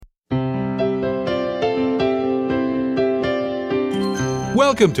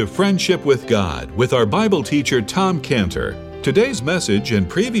Welcome to Friendship with God with our Bible teacher Tom Cantor. Today's message and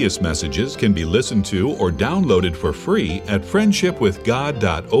previous messages can be listened to or downloaded for free at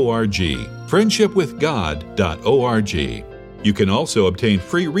friendshipwithgod.org. friendshipwithgod.org. You can also obtain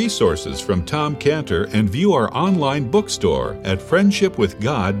free resources from Tom Cantor and view our online bookstore at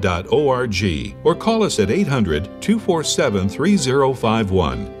friendshipwithgod.org or call us at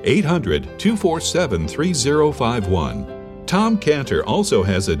 800-247-3051, 800-247-3051. Tom Cantor also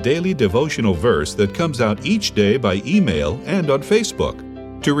has a daily devotional verse that comes out each day by email and on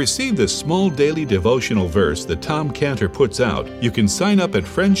Facebook. To receive this small daily devotional verse that Tom Cantor puts out, you can sign up at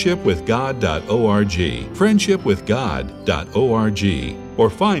friendshipwithgod.org, friendshipwithgod.org, or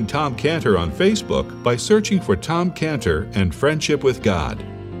find Tom Cantor on Facebook by searching for Tom Cantor and Friendship with God.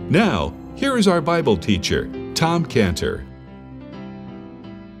 Now, here is our Bible teacher, Tom Cantor.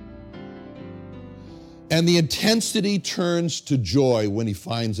 And the intensity turns to joy when he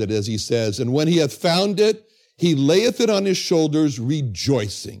finds it, as he says. And when he hath found it, he layeth it on his shoulders,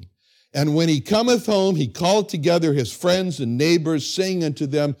 rejoicing. And when he cometh home, he calleth together his friends and neighbors, saying unto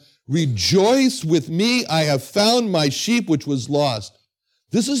them, Rejoice with me, I have found my sheep which was lost.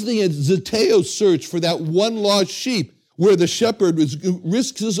 This is the Zeteo search for that one lost sheep, where the shepherd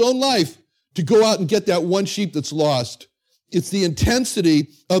risks his own life to go out and get that one sheep that's lost. It's the intensity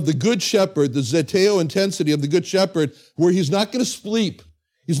of the good shepherd, the Zeteo intensity of the good shepherd, where he's not going to sleep.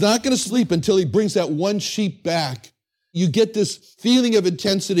 He's not going to sleep until he brings that one sheep back. You get this feeling of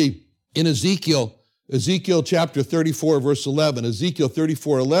intensity in Ezekiel chapter 34, verse 11, Ezekiel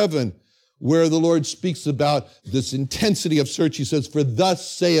 34:11, where the Lord speaks about this intensity of search. He says, For thus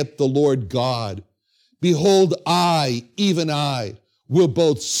saith the Lord God, Behold, I, even I, will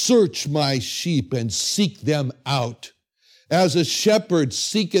both search my sheep and seek them out. As a shepherd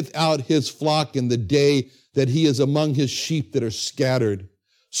seeketh out his flock in the day that he is among his sheep that are scattered,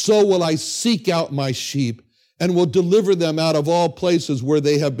 so will I seek out my sheep and will deliver them out of all places where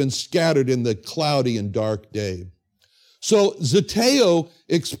they have been scattered in the cloudy and dark day. So Zeteo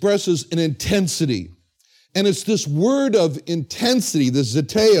expresses an intensity. And it's this word of intensity, the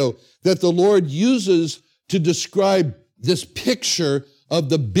Zeteo, that the Lord uses to describe this picture of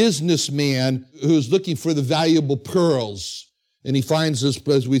the businessman who's looking for the valuable pearls. And he finds this,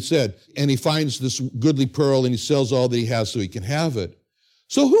 as we said, and he finds this goodly pearl and he sells all that he has so he can have it.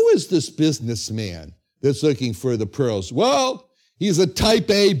 So who is this businessman that's looking for the pearls? Well, he's a type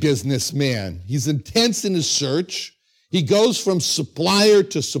A businessman. He's intense in his search. He goes from supplier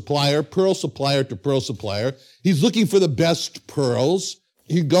to supplier, pearl supplier to pearl supplier. He's looking for the best pearls.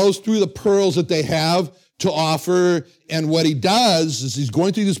 He goes through the pearls that they have to offer. And what he does is he's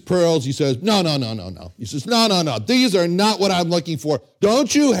going through these pearls. He says, no. He says, no. These are not what I'm looking for.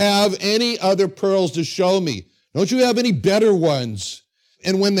 Don't you have any other pearls to show me? Don't you have any better ones?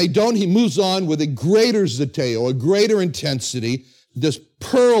 And when they don't, he moves on with a greater Zeteo, a greater intensity. This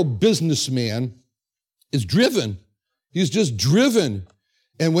pearl businessman is driven. He's just driven.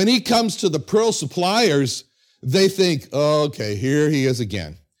 And when he comes to the pearl suppliers, they think, oh, okay, here he is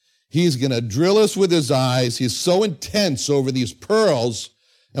again. He's going to drill us with his eyes. He's so intense over these pearls.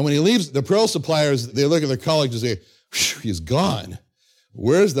 And when he leaves, the pearl suppliers, they look at their colleagues and say, he's gone.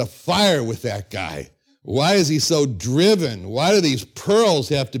 Where's the fire with that guy? Why is he so driven? Why do these pearls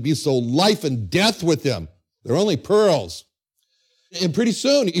have to be so life and death with him? They're only pearls. And pretty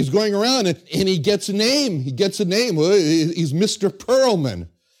soon he's going around and he gets a name. He's Mr. Pearlman.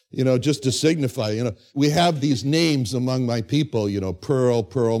 Just to signify, we have these names among my people, Pearl,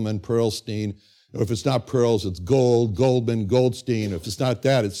 Pearlman, Pearlstein. Or if it's not pearls, it's gold, Goldman, Goldstein. If it's not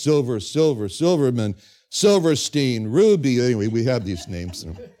that, it's silver, Silverman, Silverstein, Ruby. Anyway, we have these names.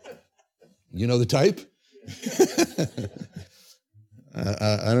 You know the type?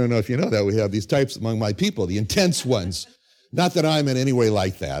 I don't know if you know that. We have these types among my people, the intense ones. Not that I'm in any way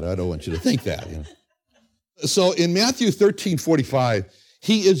like that. I don't want you to think that. So in Matthew 13:45,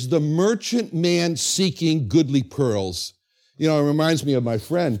 he is the merchant man seeking goodly pearls. It reminds me of my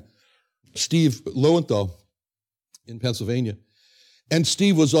friend, Steve Lowenthal in Pennsylvania. And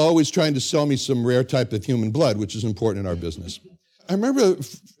Steve was always trying to sell me some rare type of human blood, which is important in our business. I remember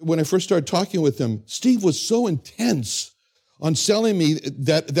when I first started talking with him, Steve was so intense on selling me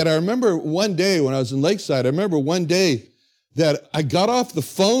that I remember one day when I was in Lakeside, that I got off the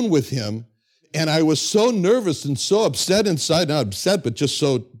phone with him and I was so nervous and so upset inside, not upset, but just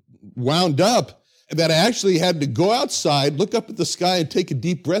so wound up that I actually had to go outside, look up at the sky and take a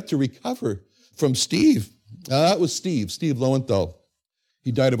deep breath to recover from Steve. That was Steve Lowenthal.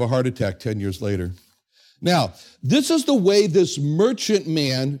 He died of a heart attack 10 years later. Now, this is the way this merchant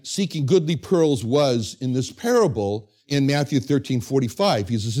man seeking goodly pearls was in this parable in Matthew 13:45.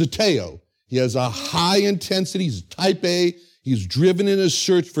 He's a Zeteo. He has a high intensity. He's type A. He's driven in his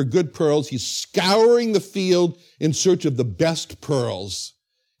search for good pearls. He's scouring the field in search of the best pearls.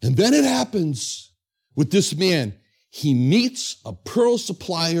 And then it happens with this man. He meets a pearl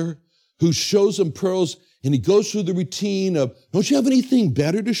supplier who shows him pearls, and he goes through the routine of, don't you have anything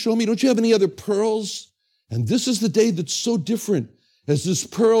better to show me? Don't you have any other pearls? And this is the day that's so different as this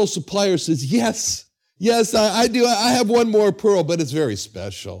pearl supplier says, yes, I do. I have one more pearl, but it's very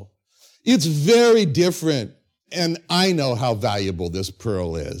special. It's very different. And I know how valuable this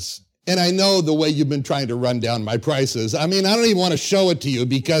pearl is. And I know the way you've been trying to run down my prices. I mean, I don't even want to show it to you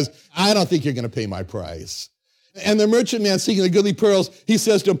because I don't think you're going to pay my price. And the merchant man seeking the goodly pearls, he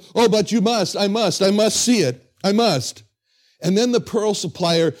says to him, oh, but you must, I must see it. I must. And then the pearl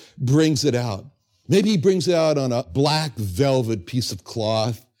supplier brings it out. Maybe he brings it out on a black velvet piece of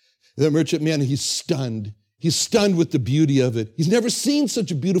cloth. The merchant man, he's stunned. He's stunned with the beauty of it. He's never seen such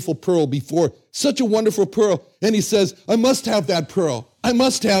a beautiful pearl before, such a wonderful pearl. And he says, I must have that pearl. I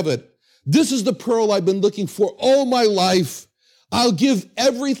must have it. This is the pearl I've been looking for all my life. I'll give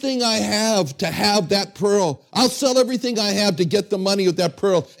everything I have to have that pearl. I'll sell everything I have to get the money with that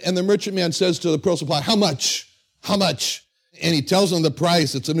pearl. And the merchant man says to the pearl supplier, how much? How much? And he tells him the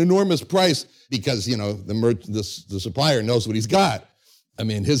price. It's an enormous price because, the supplier knows what he's got. I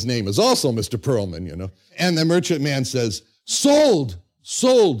mean, his name is also Mr. Pearlman, And the merchant man says, sold.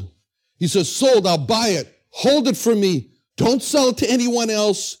 He says, sold, I'll buy it. Hold it for me. Don't sell it to anyone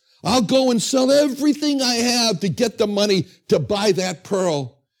else. I'll go and sell everything I have to get the money to buy that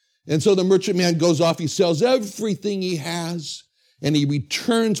pearl. And so the merchant man goes off. He sells everything he has, and he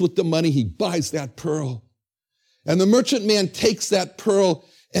returns with the money. He buys that pearl. And the merchant man takes that pearl,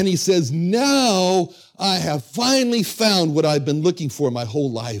 and he says, now I have finally found what I've been looking for my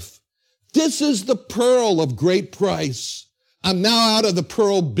whole life. This is the pearl of great price. I'm now out of the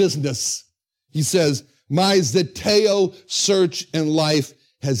pearl business. He says, my Zeteo search in life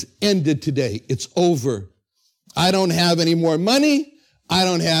has ended today. It's over. I don't have any more money. I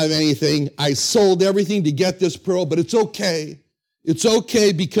don't have anything. I sold everything to get this pearl, but it's okay. It's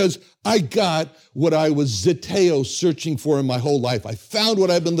okay because I got what I was Zeteo searching for in my whole life. I found what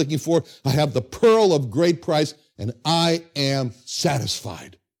I've been looking for. I have the pearl of great price, and I am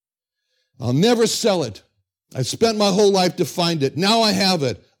satisfied. I'll never sell it. I spent my whole life to find it. Now I have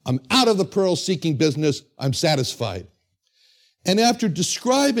it. I'm out of the pearl-seeking business. I'm satisfied. And after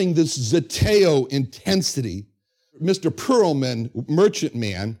describing this Zeteo intensity, Mr. Pearlman, merchant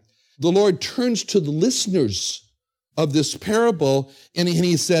man, the Lord turns to the listeners of this parable and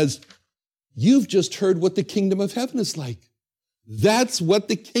he says, you've just heard what the kingdom of heaven is like. That's what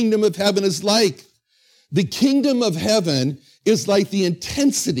the kingdom of heaven is like. The kingdom of heaven is like the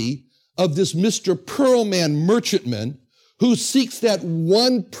intensity of this Mr. Pearlman merchantman who seeks that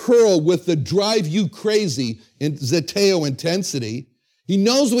one pearl with the drive you crazy in Zeteo intensity. He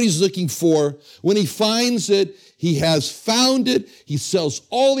knows what he's looking for. When he finds it, he has found it. He sells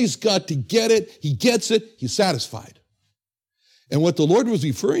all he's got to get it. He gets it. He's satisfied. And what the Lord was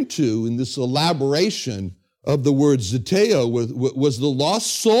referring to in this elaboration of the word Zeteo was the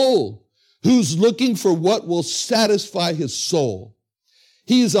lost soul who's looking for what will satisfy his soul.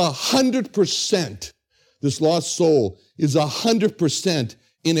 He is 100%. This lost soul is 100%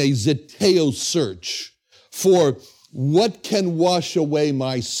 in a Zeteo search for what can wash away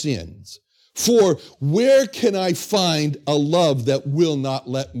my sins, for where can I find a love that will not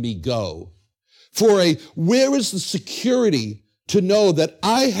let me go, for where is the security to know that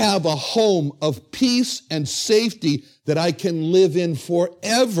I have a home of peace and safety that I can live in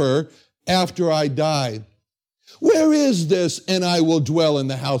forever after I die. Where is this, and I will dwell in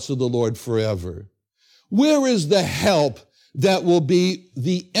the house of the Lord forever? Where is the help that will be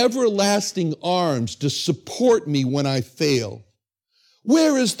the everlasting arms to support me when I fail?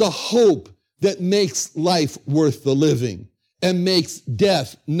 Where is the hope that makes life worth the living and makes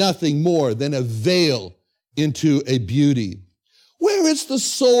death nothing more than a veil into a beauty? Where is the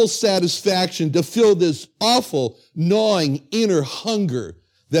soul satisfaction to fill this awful, gnawing inner hunger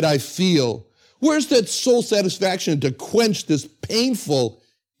that I feel? Where's that soul satisfaction to quench this painful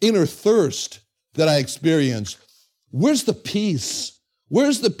inner thirst that I experience? Where's the peace?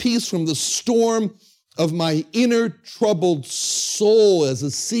 Where's the peace from the storm of my inner troubled soul as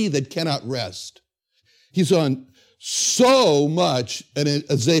a sea that cannot rest? He's on so much a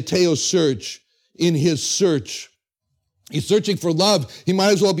Zeteo search in his search. He's searching for love. He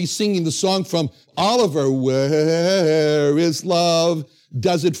might as well be singing the song from Oliver, where is love?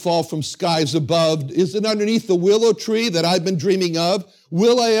 Does it fall from skies above? Is it underneath the willow tree that I've been dreaming of?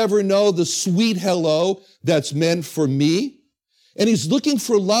 Will I ever know the sweet hello that's meant for me? And he's looking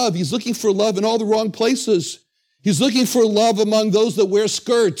for love. He's looking for love in all the wrong places. He's looking for love among those that wear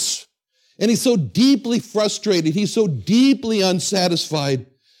skirts. And he's so deeply frustrated. He's so deeply unsatisfied.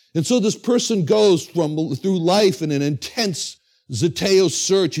 And so this person goes through life in an intense Zeteo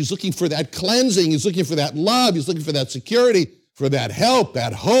search. He's looking for that cleansing. He's looking for that love. He's looking for that security, for that help,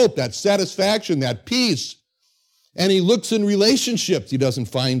 that hope, that satisfaction, that peace. And he looks in relationships. He doesn't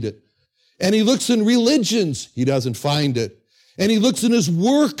find it. And he looks in religions. He doesn't find it. And he looks in his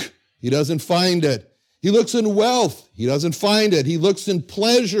work. He doesn't find it. He looks in wealth. He doesn't find it. He looks in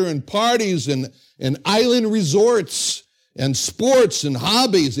pleasure and parties and island resorts and sports and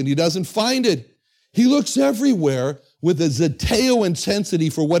hobbies, and he doesn't find it. He looks everywhere with a Zeteo intensity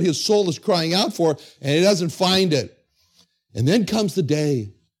for what his soul is crying out for, and he doesn't find it. And then comes the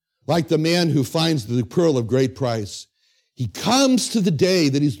day, like the man who finds the pearl of great price. He comes to the day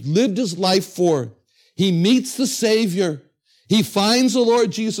that he's lived his life for. He meets the Savior. He finds the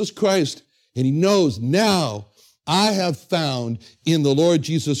Lord Jesus Christ, and he knows, now I have found in the Lord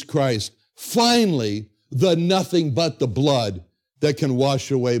Jesus Christ, finally, the nothing but the blood that can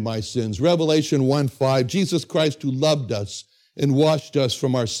wash away my sins. Revelation 1:5, Jesus Christ who loved us and washed us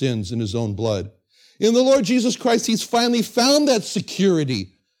from our sins in his own blood. In the Lord Jesus Christ, he's finally found that security.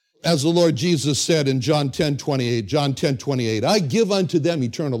 As the Lord Jesus said in John 10:28, I give unto them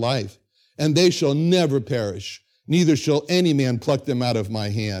eternal life, and they shall never perish, neither shall any man pluck them out of my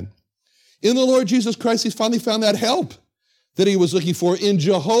hand. In the Lord Jesus Christ, he's finally found that help that he was looking for in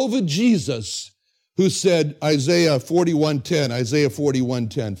Jehovah Jesus, who said, Isaiah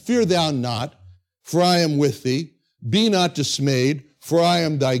 41:10, fear thou not, for I am with thee. Be not dismayed, for I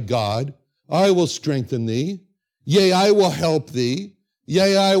am thy God. I will strengthen thee. Yea, I will help thee.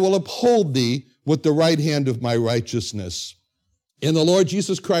 Yea, I will uphold thee with the right hand of my righteousness. In the Lord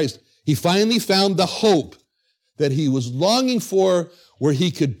Jesus Christ, he finally found the hope that he was longing for, where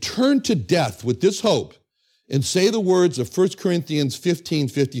he could turn to death with this hope and say the words of 1 Corinthians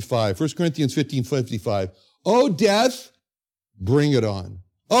 15:55. 1 Corinthians 15:55. O death, bring it on.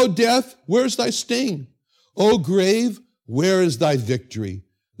 O death, where's thy sting? O grave, where is thy victory?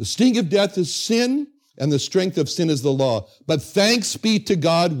 The sting of death is sin, and the strength of sin is the law. But thanks be to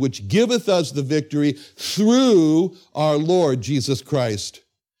God, which giveth us the victory through our Lord Jesus Christ.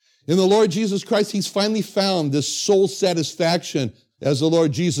 In the Lord Jesus Christ, he's finally found this soul satisfaction, as the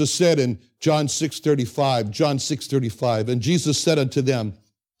Lord Jesus said in John 6:35, and Jesus said unto them,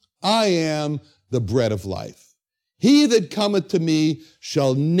 I am the bread of life. He that cometh to me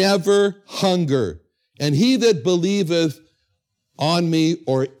shall never hunger, and he that believeth on me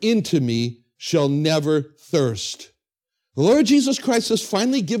or into me shall never thirst. The Lord Jesus Christ has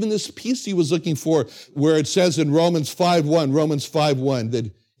finally given this peace he was looking for, where it says in Romans 5:1,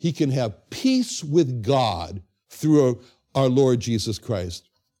 that he can have peace with God through our Lord Jesus Christ.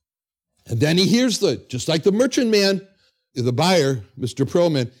 And then he hears just like the merchant man, the buyer, Mr.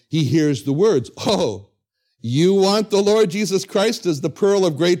 Perlman, he hears the words, oh, you want the Lord Jesus Christ as the pearl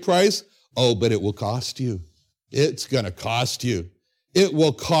of great price? Oh, but it will cost you. It's going to cost you. It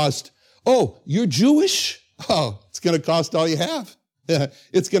will cost, oh, you're Jewish? Oh, it's going to cost all you have.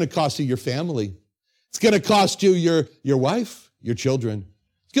 It's going to cost you your family. It's going to cost you your wife, your children.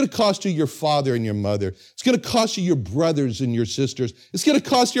 It's going to cost you your father and your mother. It's going to cost you your brothers and your sisters. It's going to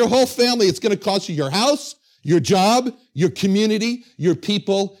cost your whole family. It's going to cost you your house, your job, your community, your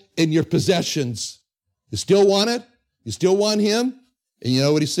people, and your possessions. You still want it? You still want him? And you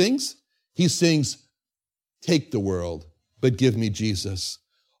know what he sings? He sings, take the world, but give me Jesus.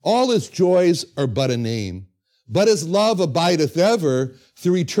 All his joys are but a name, but his love abideth ever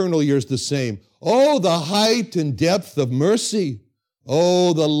through eternal years the same. Oh, the height and depth of mercy.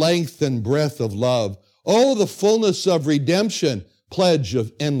 Oh, the length and breadth of love. Oh, the fullness of redemption, pledge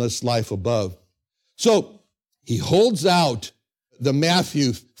of endless life above. So he holds out the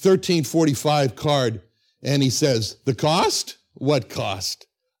Matthew 13:45 card and he says, the cost? What cost?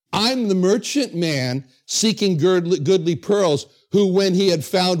 I'm the merchant man seeking goodly pearls, who when he had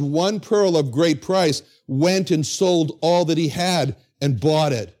found one pearl of great price, went and sold all that he had and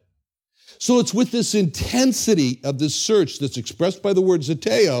bought it. So it's with this intensity of this search that's expressed by the word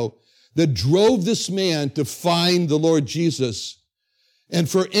Zeteo that drove this man to find the Lord Jesus. And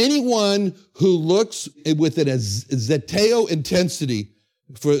for anyone who looks with a Zeteo intensity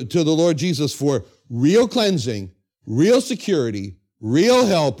to the Lord Jesus for real cleansing, real security, real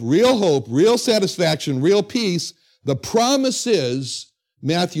help, real hope, real satisfaction, real peace, the promise is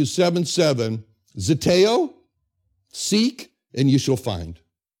Matthew 7:7, Zeteo, seek and you shall find.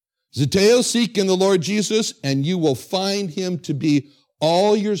 Zeteo, seek in the Lord Jesus, and you will find him to be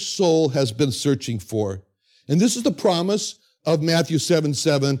all your soul has been searching for. And this is the promise of Matthew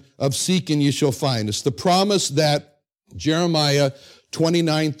 7:7 of seek and you shall find. It's the promise that Jeremiah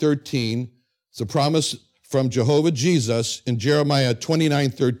 29:13, it's a promise from Jehovah Jesus in Jeremiah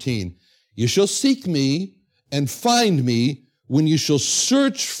 29:13. You shall seek me and find me when you shall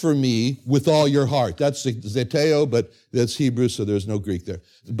search for me with all your heart. That's zeteo, but that's Hebrew, so there's no Greek there.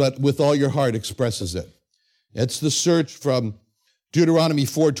 But with all your heart expresses it. It's the search from Deuteronomy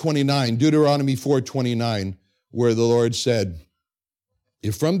 4:29, where the Lord said,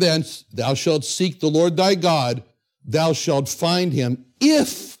 if from thence thou shalt seek the Lord thy God, thou shalt find him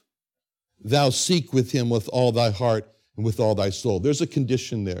if thou seek with him with all thy heart and with all thy soul. There's a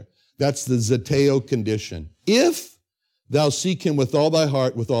condition there. That's the zeteo condition. If thou seek him with all thy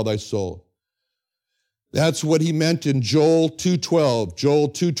heart, with all thy soul. That's what he meant in Joel 2:12. Joel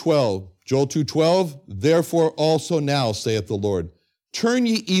 2:12. Therefore also now, saith the Lord, turn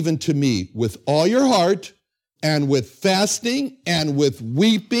ye even to me with all your heart, and with fasting, and with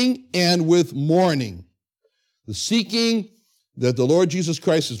weeping, and with mourning. The seeking that the Lord Jesus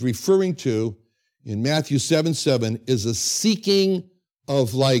Christ is referring to in Matthew 7:7 is a seeking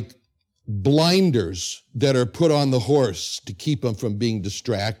of like blinders that are put on the horse to keep him from being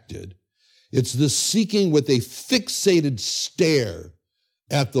distracted. It's the seeking with a fixated stare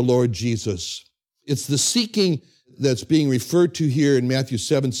at the Lord Jesus. It's the seeking that's being referred to here in Matthew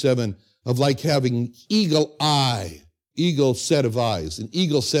 7:7 of like having eagle set of eyes.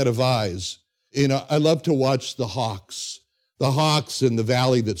 You know, I love to watch the hawks in the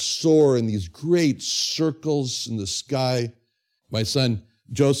valley that soar in these great circles in the sky. My son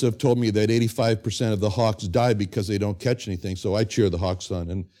Joseph told me that 85% of the hawks die because they don't catch anything, so I cheer the hawks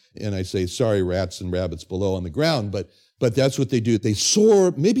on, and I say, sorry, rats and rabbits below on the ground, but that's what they do. They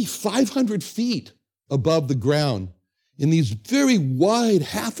soar maybe 500 feet above the ground in these very wide,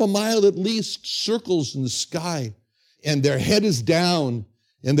 half a mile at least, circles in the sky, and their head is down,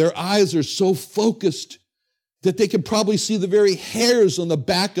 and their eyes are so focused that they can probably see the very hairs on the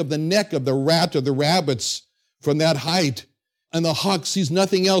back of the neck of the rat or the rabbits from that height. And the hawk sees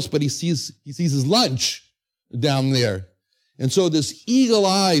nothing else, but he sees his lunch down there. And so this eagle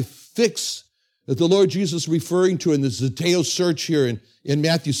eye fix that the Lord Jesus is referring to in the zeteo search here in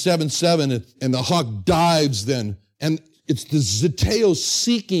Matthew 7:7, and the hawk dives then. And it's the zeteo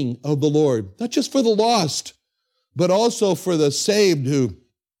seeking of the Lord, not just for the lost, but also for the saved who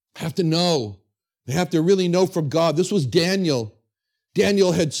have to know. They have to really know from God. This was Daniel.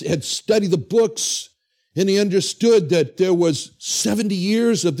 Daniel had studied the books, and he understood that there was 70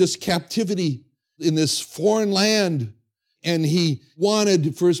 years of this captivity in this foreign land, and he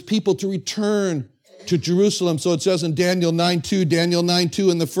wanted for his people to return to Jerusalem. So it says in Daniel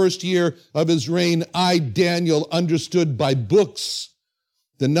 9:2, in the first year of his reign, I, Daniel, understood by books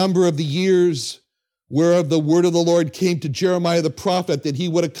the number of the years whereof the word of the Lord came to Jeremiah the prophet, that he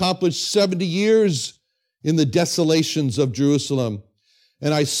would accomplish 70 years in the desolations of Jerusalem.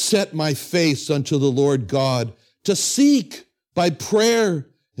 And I set my face unto the Lord God to seek by prayer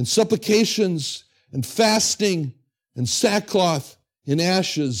and supplications and fasting and sackcloth and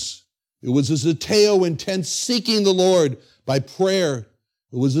ashes. It was a zeteo intense seeking the Lord by prayer.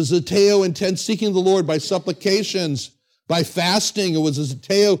 It was a zeteo intense seeking the Lord by supplications, by fasting. It was a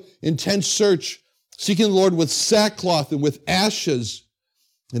zeteo intense search, seeking the Lord with sackcloth and with ashes.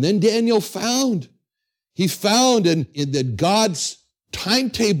 And then Daniel found that God's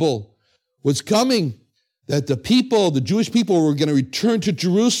timetable was coming, that the Jewish people were going to return to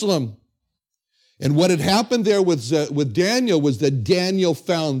Jerusalem. And what had happened there with Daniel was that Daniel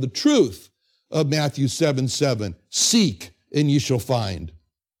found the truth of Matthew 7:7. Seek and ye shall find.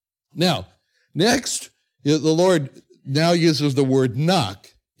 Now, next, the Lord now uses the word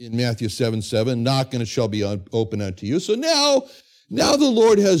knock in Matthew 7:7. Knock and it shall be open unto you. So now the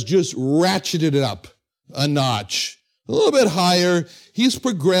Lord has just ratcheted it up a notch, a little bit higher. He's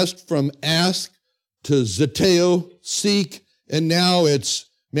progressed from ask to zeteo, seek, and now it's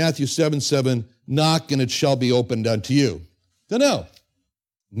Matthew 7:7, knock and it shall be opened unto you. No.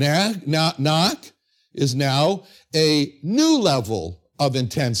 Knock is now a new level of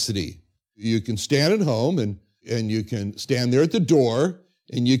intensity. You can stand at home and you can stand there at the door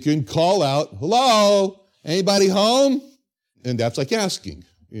and you can call out, hello, anybody home? And that's like asking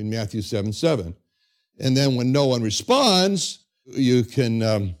in Matthew 7:7. And then when no one responds, you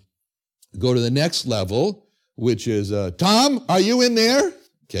can go to the next level, which is, Tom, are you in there?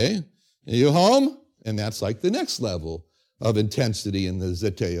 Okay. Are you home? And that's like the next level. of intensity in the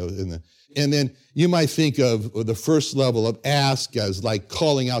zeteo. And then you might think of the first level of ask as like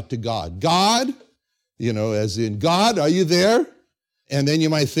calling out to God. God, as in, God, are you there? And then you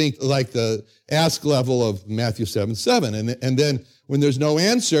might think like the ask level of Matthew 7:7. And then when there's no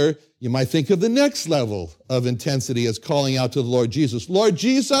answer, you might think of the next level of intensity as calling out to the Lord Jesus. Lord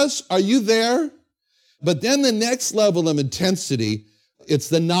Jesus, are you there? But then the next level of intensity, it's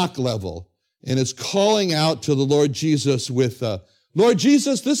the knock level. And it's calling out to the Lord Jesus with, Lord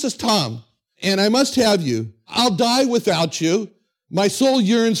Jesus, this is Tom, and I must have you. I'll die without you. My soul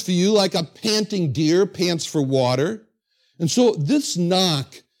yearns for you like a panting deer pants for water. And so this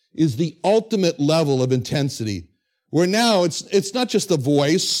knock is the ultimate level of intensity, where now it's not just the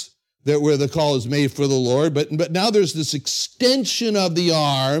voice where the call is made for the Lord, but now there's this extension of the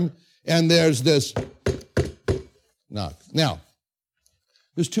arm, and there's this knock. Now,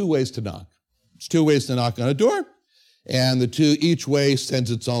 there's two ways to knock. There's two ways to knock on a door, and each way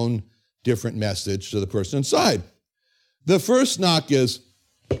sends its own different message to the person inside. The first knock is,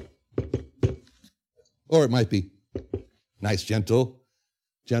 or it might be, nice,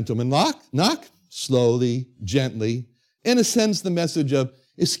 gentleman knock, slowly, gently, and it sends the message of,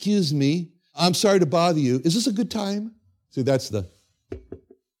 excuse me, I'm sorry to bother you. Is this a good time? See, that's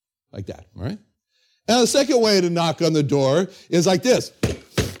like that, all right? And the second way to knock on the door is like this,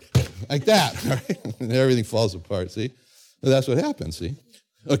 like that, all right? And everything falls apart, see? That's what happens, see?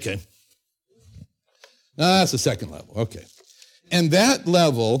 Okay. Now, that's the second level, okay. And that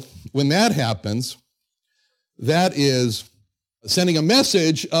level, when that happens, that is sending a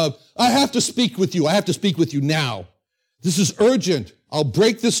message of, I have to speak with you. I have to speak with you now. This is urgent. I'll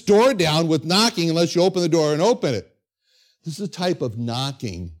break this door down with knocking unless you open the door and open it. This is the type of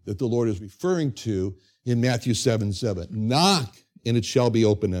knocking that the Lord is referring to in Matthew 7:7. Knock, and it shall be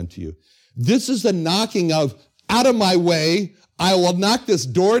opened unto you. This is the knocking of, out of my way, I will knock this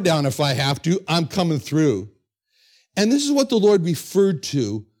door down if I have to. I'm coming through. And this is what the Lord referred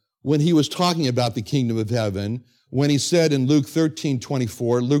to when he was talking about the kingdom of heaven, when he said in Luke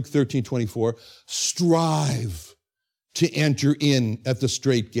 13:24, strive to enter in at the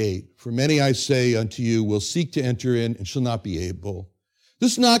strait gate. For many, I say unto you, will seek to enter in and shall not be able.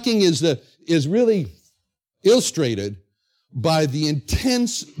 This knocking is really illustrated by the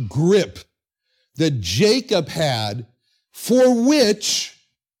intense grip that Jacob had, for which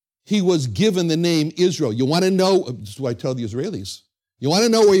he was given the name Israel. You want to know, this is what I tell the Israelis, you want to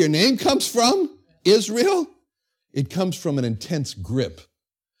know where your name comes from, Israel? It comes from an intense grip,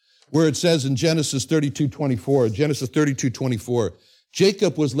 where it says in Genesis 32:24,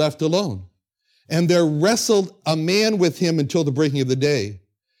 Jacob was left alone, and there wrestled a man with him until the breaking of the day.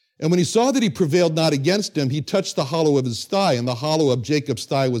 And when he saw that he prevailed not against him, he touched the hollow of his thigh, and the hollow of Jacob's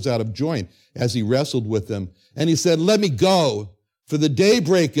thigh was out of joint as he wrestled with him. And he said, let me go, for the day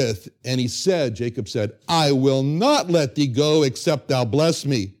breaketh. And Jacob said, I will not let thee go, except thou bless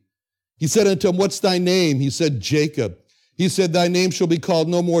me. He said unto him, what's thy name? He said, Jacob. He said, thy name shall be called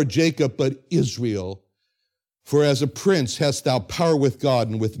no more Jacob, but Israel. For as a prince hast thou power with God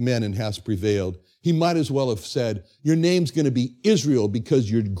and with men, and hast prevailed. He might as well have said, your name's going to be Israel because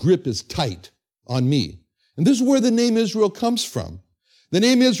your grip is tight on me. And this is where the name Israel comes from. The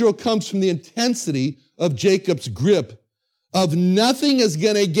name Israel comes from the intensity of Jacob's grip, of nothing is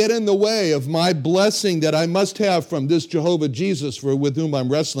going to get in the way of my blessing that I must have from this Jehovah Jesus with whom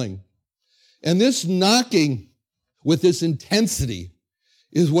I'm wrestling. And this knocking with this intensity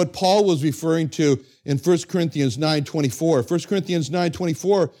is what Paul was referring to in 1 Corinthians 9:24. 1 Corinthians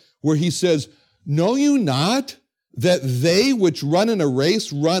 9:24, where he says, know you not that they which run in a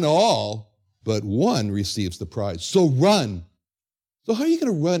race run all, but one receives the prize. So run. So how are you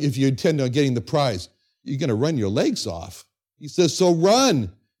going to run if you intend on getting the prize? You're going to run your legs off. He says, so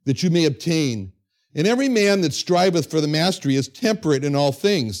run that you may obtain. And every man that striveth for the mastery is temperate in all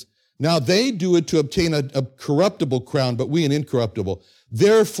things. Now they do it to obtain a corruptible crown, but we an incorruptible.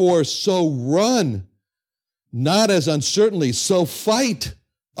 Therefore, so run, not as uncertainly, so fight,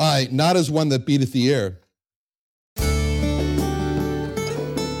 not as one that beateth the air.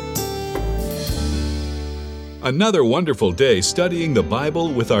 Another wonderful day studying the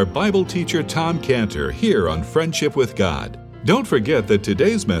Bible with our Bible teacher Tom Cantor here on Friendship with God. Don't forget that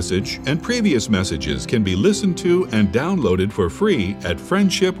today's message and previous messages can be listened to and downloaded for free at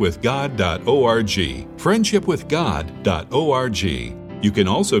friendshipwithgod.org. friendshipwithgod.org. You can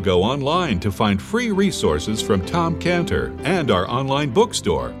also go online to find free resources from Tom Cantor and our online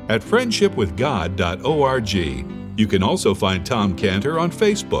bookstore at friendshipwithgod.org. You can also find Tom Cantor on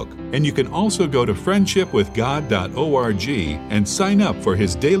Facebook, and you can also go to friendshipwithgod.org and sign up for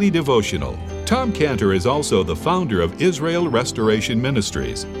his daily devotional. Tom Cantor is also the founder of Israel Restoration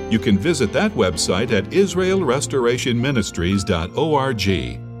Ministries. You can visit that website at israelrestorationministries.org.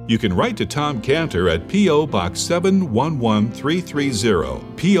 You can write to Tom Cantor at P.O. Box 711330,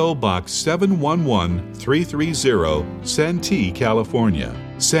 P.O. Box 711330, Santee, California.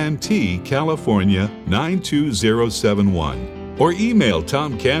 Santee, California 92071. Or email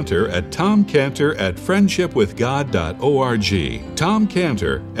Tom Cantor at tomcantor@friendshipwithgod.org,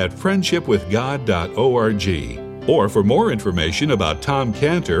 tomcantor@friendshipwithgod.org. Or for more information about Tom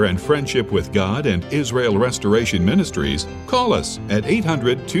Cantor and Friendship with God and Israel Restoration Ministries, call us at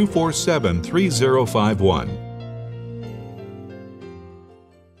 800-247-3051.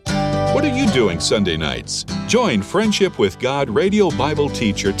 What are you doing Sunday nights? Join Friendship with God radio Bible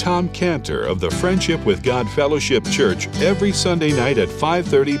teacher Tom Cantor of the Friendship with God Fellowship Church every Sunday night at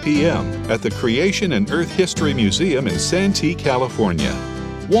 5:30 p.m. at the Creation and Earth History Museum in Santee, California.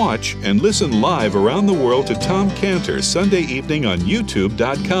 Watch and listen live around the world to Tom Cantor Sunday evening on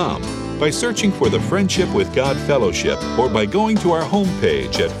YouTube.com by searching for the Friendship with God Fellowship or by going to our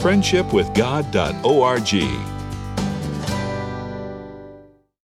homepage at friendshipwithgod.org.